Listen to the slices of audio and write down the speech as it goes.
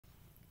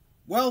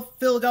Well,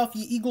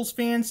 Philadelphia Eagles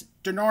fans,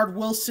 Dennard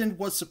Wilson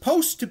was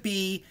supposed to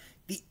be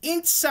the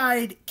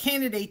inside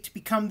candidate to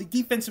become the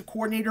defensive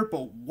coordinator,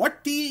 but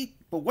what did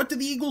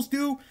the Eagles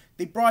do?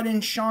 They brought in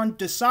Sean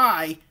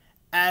Desai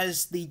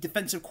as the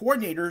defensive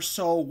coordinator.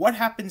 So what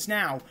happens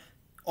now?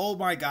 Oh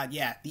my God,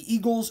 yeah, the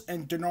Eagles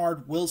and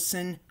Dennard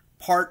Wilson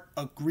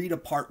agree to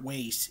part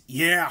ways.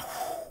 Yeah.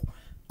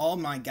 Oh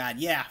my God,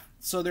 yeah.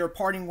 So they're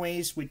parting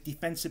ways with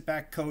defensive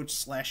back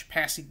coach /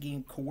 passing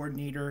game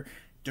coordinator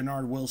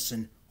Dennard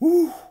Wilson.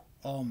 Whew.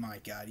 Oh my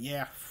God,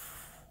 yeah.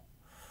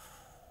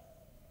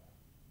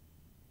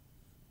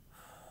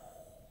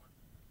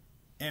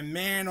 And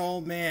man, oh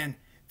man,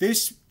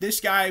 this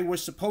guy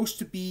was supposed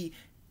to be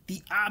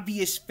the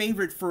obvious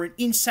favorite for an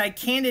inside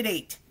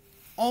candidate.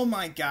 Oh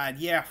my God,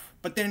 yeah.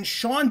 But then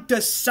Sean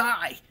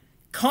Desai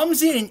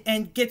comes in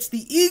and gets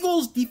the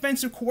Eagles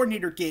defensive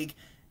coordinator gig.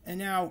 And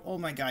now, oh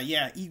my God,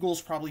 yeah,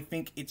 Eagles probably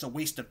think it's a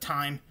waste of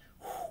time.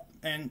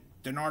 And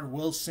Dennard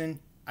Wilson,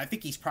 I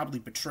think he's probably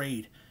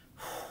betrayed.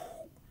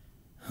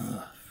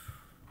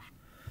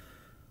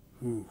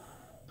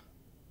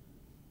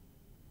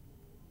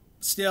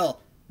 Still,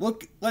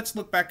 let's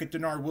look back at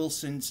Dennard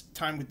Wilson's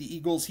time with the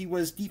Eagles. He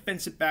was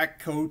defensive back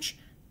coach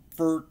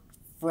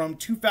from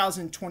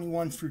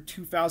 2021 through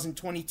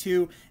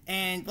 2022,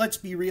 and let's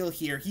be real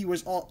here.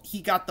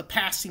 He got the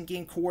passing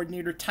game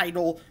coordinator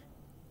title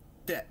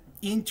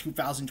in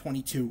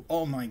 2022.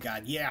 Oh my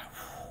God, yeah.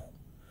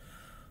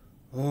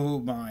 Oh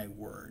my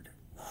word.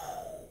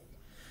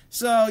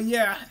 So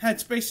yeah,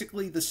 that's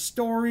basically the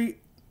story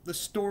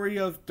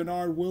of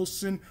Dennard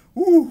Wilson.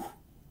 Ooh.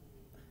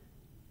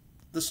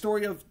 The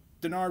story of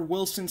Dennard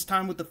Wilson's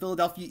time with the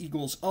Philadelphia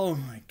Eagles. Oh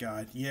my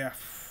God, yeah.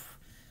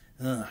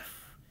 Ugh.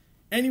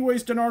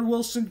 Anyways, Dennard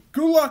Wilson,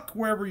 good luck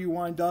wherever you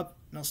wind up,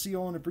 and I'll see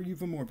you all in a preview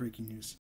for more breaking news.